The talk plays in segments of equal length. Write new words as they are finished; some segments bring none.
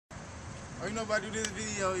Oh, you know about to do this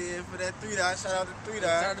video, yeah, for that 3Dot. Shout out to 3Dot.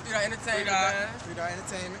 Shout out to 3DotEntertainment, man.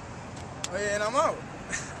 3DotEntertainment. Oh, yeah, and I'm out.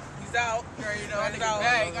 He's out. You already know, he's out.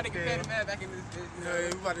 Hey, gotta get paid, man, back in this bitch. You know, we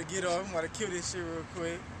about to get off. We about to kill this shit real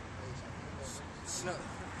quick. No.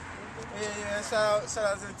 Yeah, shout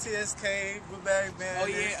out to the TSK, Good Bag Band. Oh,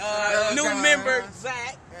 yeah, new member,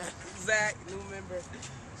 Zach, new member.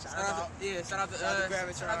 Shout out to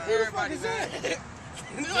everybody, man.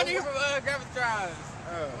 New nigga from Gravitron.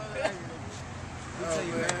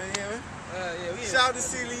 Shout out to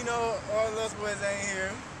C-Lino, all those boys ain't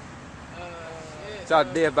here. Shout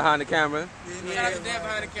out to Deb behind the camera. Shout out to Deb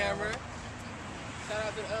behind the camera. Shout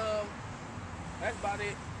out to, that's about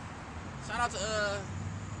it. Shout out to,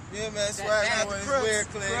 yeah, man, Swag Boys, Weird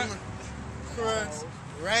Clip, Crooks,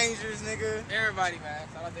 Rangers, nigga. Everybody, man.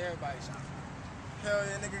 Shout out to everybody. Hell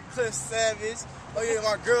yeah, nigga, Cliff Savage. Oh yeah,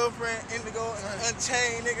 my girlfriend, Indigo,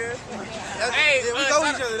 Unchained, nigga. Hey, yeah, we go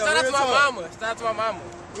each other though. Shout out to my mama. Shout out to my mama.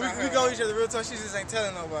 We go each other real talk. She just ain't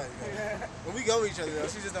telling nobody. But we go each other though.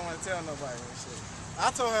 She just don't want to tell nobody and shit.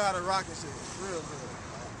 I told her how to rock and shit. Real good.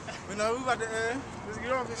 But no, we about to let's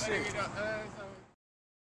get off this shit.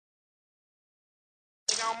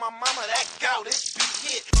 On my mama, that gout is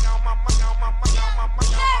hit. On my mama, that gout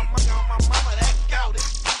is hit. On my mama, that gout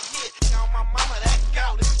is hit. On my mama, that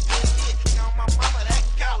gout is hit.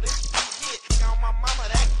 On my mama,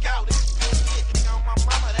 that gout is hit. On my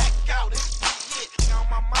mama, that gout is hit. On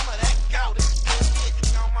my mama, that gout is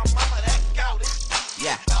hit. On my mama, that gout is hit.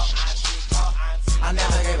 Yeah. I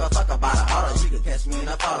never gave a fuck about a auto. She could catch me in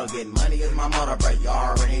a photo. Getting money is my motor, bro. You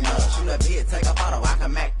already know. Shoot a bid, take a photo. I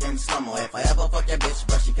can mac them slow-mo. If I ever fuck your bitch,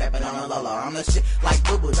 but she capping on the low-low. I'm the shit like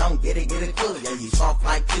boo-boo. Don't get it cool. Yeah, you soft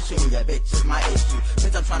like tissue. Your bitch is my issue.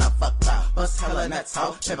 Bitch, I'm tryna fuck out. Bust hella nuts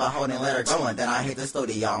out. Pimp a hold and let her go, and then I hit the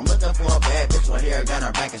studio. I'm looking for a bad bitch with hair, gun,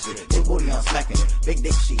 her back and shit. Big booty, I'm smacking it. Big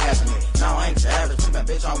dick, she having it. No, I ain't your average pimpin'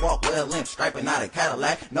 bitch. I walk with a limp, striping out a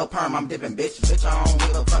Cadillac. No perm, I'm dipping, bitch. Bitch, I don't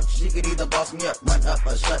give a fuck. She could either boss me up, run up,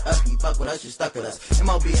 or shut up. You fuck with us, you stuck with us.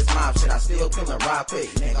 MOB is mob shit. I still kill and ride quick.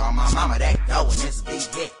 Nigga, on my mama, that go, and this big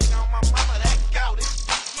hit. On my mama, that gout is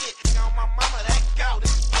hit. On my mama, that gout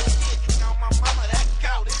is hit. On my mama, that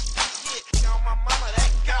gout is hit. On my mama,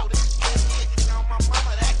 that gout is hit. On my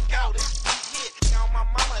mama, that gout is hit. On my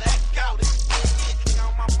mama, that gout is hit.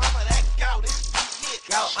 On my mama, that gout is hit.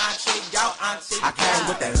 Yo, auntie. I came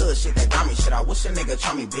with that hood shit, that dummy shit. I wish a nigga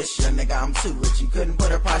try me, bitch. Your nigga, I'm too rich. You couldn't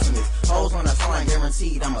put a price on this. Hoes on the sign,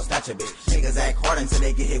 guaranteed I'ma snatch a bitch. Niggas act hard until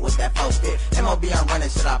they get hit with that full spit. MOB, I'm running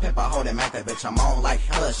shit. I pimp, I hold and mac that bitch. I'm on like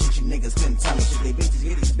hella shit. You niggas couldn't tell me shit. They bitches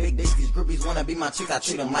get these big dicks. These groupies wanna be my chicks. I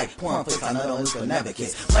treat them like porn flicks. I know those will never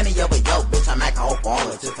kiss. Money over yo, bitch. I mac off all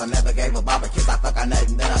the chips. I never gave a bob a kiss. I fuck I nut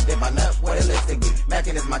and then I dip my nut. Where the lipstick be?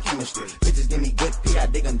 Mackin' is my chemistry. Bitches give me good pee. I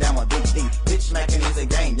dig them down with big D. Bitch, mackin' is a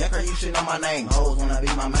game. Younger, you should know my name. Hoes wanna be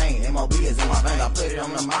my main. MOB is in my vein. I put it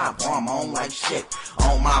on the mob. I'm on like shit.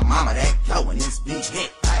 On my mama, that go and this big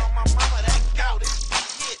hit. On my mama, that gout is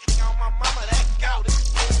hit. On my mama, that gout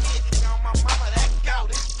is hit. On my mama, that gout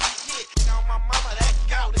is hit. On my mama, that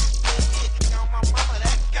gout is hit. On my mama,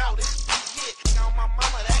 that gout is hit. On my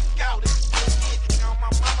mama, that gout is hit. On my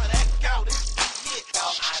mama, that gout is hit. Go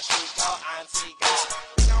auntie, go.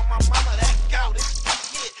 On my mama, that gout is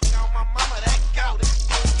hit. On my mama, that gout is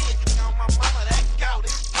hit. On my mama, that gout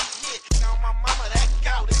is hit. On my mama, that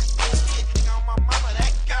gout is hit. On my mama, that gout is hit. On my mama,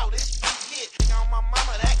 that gout is hit.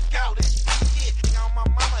 On my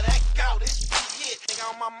mama, that gout is hit.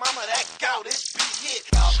 On my mama, that gout is hit.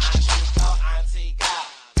 Go auntie, go.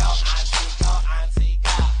 Go auntie,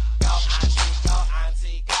 go. Go auntie, go. Go auntie, go. Go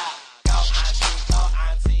auntie, go. Go auntie, go. Go auntie, go.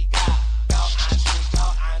 Go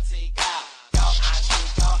auntie, go. Go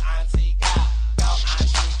auntie, go. Go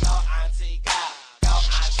auntie, go. Auntie, go. Go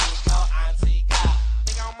auntie, go. Auntie, go.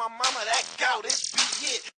 Nigga, on my mama, that gout is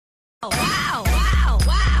hit. Wow.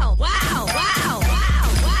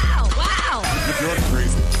 You're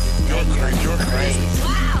crazy. You're crazy. You're crazy.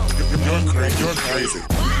 Wow. You're crazy. You're crazy.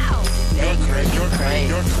 Wow. You're crazy. You're crazy.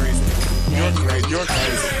 You're crazy. You're crazy. You're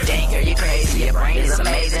crazy. Dang, girl, you crazy. Your brain is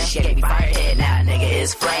amazing. She gave me firehead now, nigga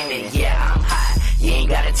is flaming. Yeah, I'm hot. You ain't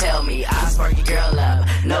gotta tell me. I spark your girl up.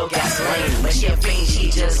 No gasoline, but she a fiend.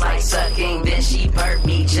 She just like sucking. Then she burped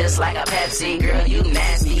me just like a Pepsi. Girl, you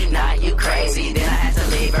nasty. Nah, you crazy. Then I had to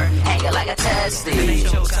leave her hanging like a testy. Then they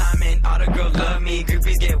show time and all the girls love me.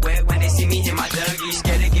 Groupies get wet when they see me in my Dougie.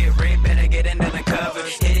 Scared to get raped, better get another cover.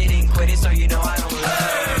 Hit it and quit it so you know I don't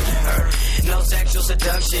love her. No sexual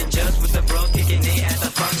seduction, just with the bro kicking it at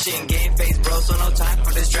the function. Game face bro, so no time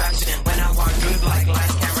for distraction. When I walk through like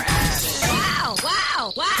lights, camera, action. Wow.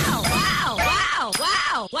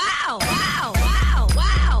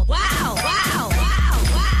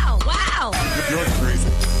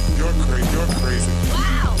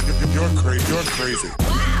 crazy. You're crazy.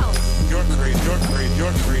 You're crazy. You're crazy.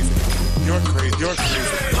 You're crazy. You're crazy. You're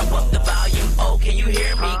crazy. Pump up the volume, oh, can you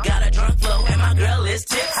hear me? Got a drunk flow and my girl is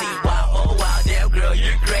tipsy. Wow, oh wow, damn girl,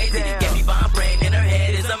 you're crazy. Get me vibrating in her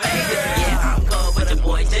head is amazing. Yeah, I'm cold, but the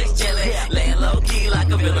boy just chillin'. Laying low key like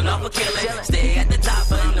a villain off a killing. Stay at the top,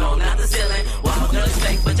 but no, not the ceiling. Wild girls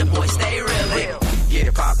fake, but your boy stay real. Get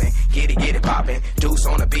it poppin', get it poppin'. Deuce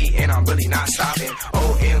on the beat and I'm really not stopping.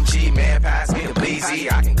 OMG, man, pass me the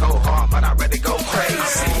bleezy. I can go hard, but I'd rather go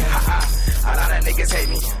crazy. A lot of niggas hate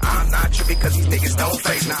me. I'm not tripping cause these niggas don't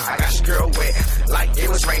face me. I got your girl wet like it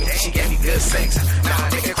was raining. She gave me good sex. Now a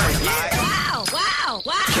nigga crazy. Wow, wow,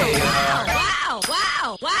 wow, Okay, wow, wow,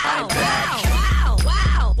 wow, wow, I'm back. wow,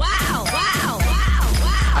 wow, wow, wow,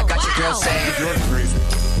 wow. I got your girl saying You're crazy.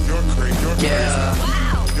 You're crazy. You're crazy. yeah.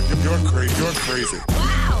 You're crazy. You're crazy.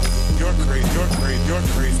 You're crazy. You're crazy. You're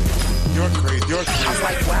crazy. You're crazy. You're crazy. I'm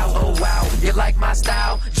like, wow, oh wow, you like my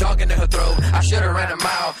style? Jogging in her throat, I should've ran a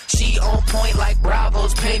mile. She on point like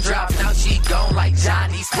Bravo's pin drop. Now she gone like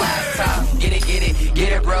Johnny's flat top. Get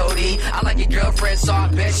it, Brody. I like your girlfriend, so I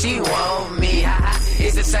bet she want me.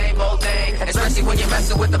 It's the same old thing, especially when you're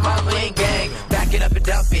messing with the Moblin gang. Back it up and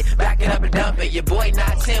dump it, back it up and dump it. Your boy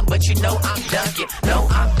not Tim, but you know I'm dunking. No,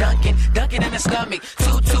 I'm dunking in the stomach.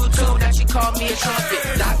 222, now she call me a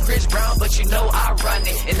trumpet. Not Chris Brown, but you know I run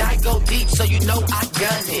it. And I go deep, so you know I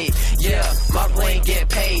gun it. Yeah, my brain get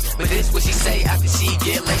paid, but this what she say after she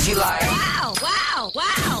get laid. She like, Wow, wow,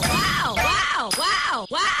 wow, wow, wow, wow,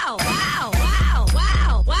 wow, wow, wow,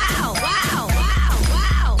 wow, wow, wow, wow,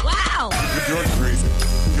 wow, wow. You're crazy.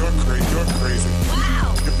 You're crazy. You're crazy.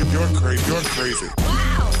 Wow. You're crazy. You're crazy.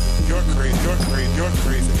 Wow. You're crazy. You're crazy. You're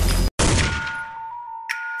crazy.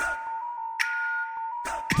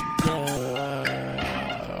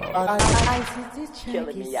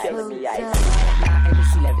 Killing me, Nah,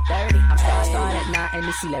 NBC 11:30. I'm start at 9,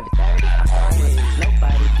 NBC 11:30.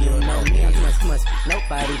 Nobody, you don't know me. I'm much.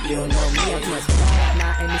 Nobody, you don't know me. I'm much.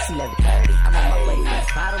 Nah, NBC 11:30. I'm on my way.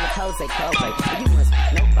 Bottle of Jose Cold. You must.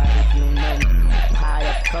 Nobody, you don't know me. I'm high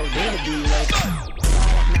up, cold in the D-Way.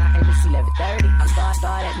 Nah, NBC 11:30. I'm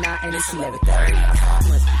start at 9, NBC 11:30.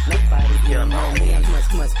 Nobody, you don't know me. I'm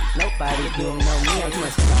much. Nobody, you don't know me. I'm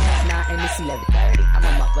much. Nah, NBC 11:30. I'm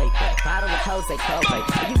on my way. Bottle of Jose Cold.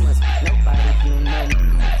 You must. Nobody, you don't know me.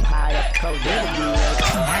 I'm high up, cold in the D-Way.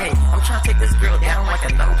 Hey, I'm trying to take this girl down like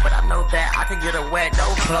a note, but I know that I can get her wet, no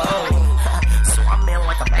clothes. So I'm in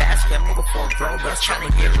like a basket, moving for a bro, but trying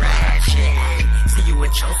to get ratchet. See you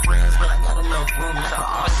with your friends, but I got enough room to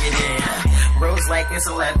all get in. Bros like it's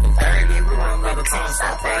 11:30, we run another team,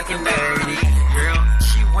 stop fucking dirty. Girl,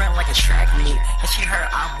 she run like a track meet, and she heard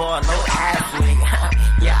I ball, no athlete.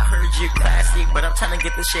 Yeah, I heard you classic, but I'm trying to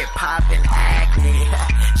get this shit poppin', acne.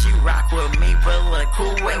 She rock with me, but look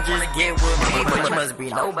cool and just get with me. But you must be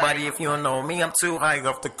nobody if you don't know me. I'm too high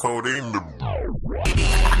off the codeine.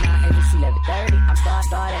 11:30. I'm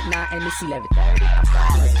start at 9, NBC 11:30.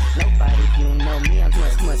 Nobody, you don't know me. I'm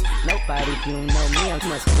much. Nobody, you don't know me. I'm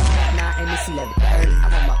much. 9, NBC 11:30.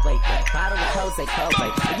 I'm on my way. Bottle of Jose Cold.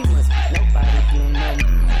 You must. Nobody, you don't know me.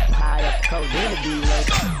 I'm high up, cold in the D-Way.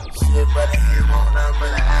 Shit, but he won't nothing but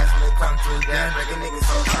an ass when it come through there. Make a nigga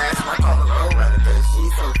so fast. I call her road runner cause she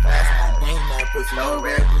so fast. I ain't that pussy, no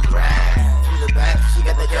red blue rag. From the back, she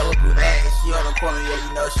got that yellow blue bag. She on the corner, yeah,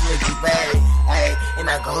 you know she a good bag. Hey, and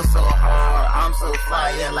I go so hard. I'm so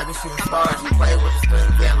fly, yeah, like a shooting star. She play with the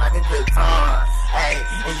strings, yeah, like a guitar. Hey,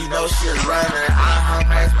 and you know she a runner. I hump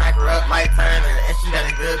her, smack her up like Turner. And she got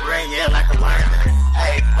a good brain, yeah, like a learner.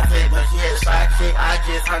 Hey, I said, but she a shy chick. I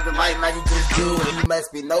just heard the light like you just do. And you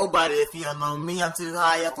must be nobody if you don't know me. I'm too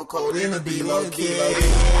high up for cold in the D-Low kid.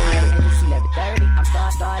 NBC 11:30. I'm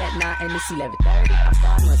start at 9, NBC 11:30. I'm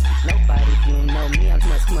much. Nobody, you don't know me. I'm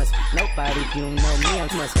much. Nobody, you don't know me. I'm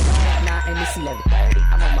much. 9, NBC 11:30.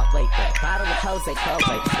 I'm on my way. Bottle of Jose Cold.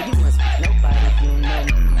 You must. Nobody, you don't know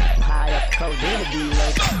me. I'm high up, cold in the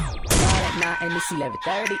D-Way. At 9, NBC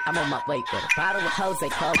 11:30. I'm on my way. Bottle of Jose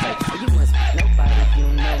Cold. You must. Nobody, you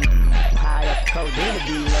don't know me. I'm high up, cold in the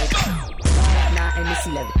D-Way. 9, NBC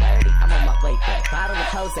 11:30. I'm on my way. Bottle of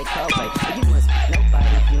Jose Cold. You must.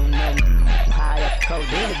 Nobody, you don't know me. I'm high up, cold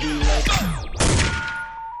in the D-Way.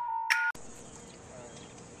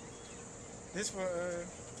 This for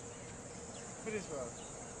what is for?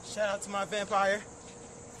 Shout out to my vampire.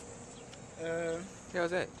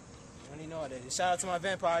 How's that? I don't even know what that is. Shout out to my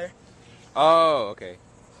vampire. Oh, okay.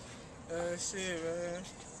 Shit, man.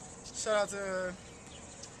 Shout out to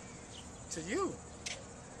you.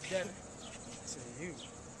 Yeah. To you.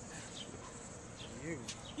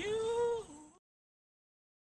 You.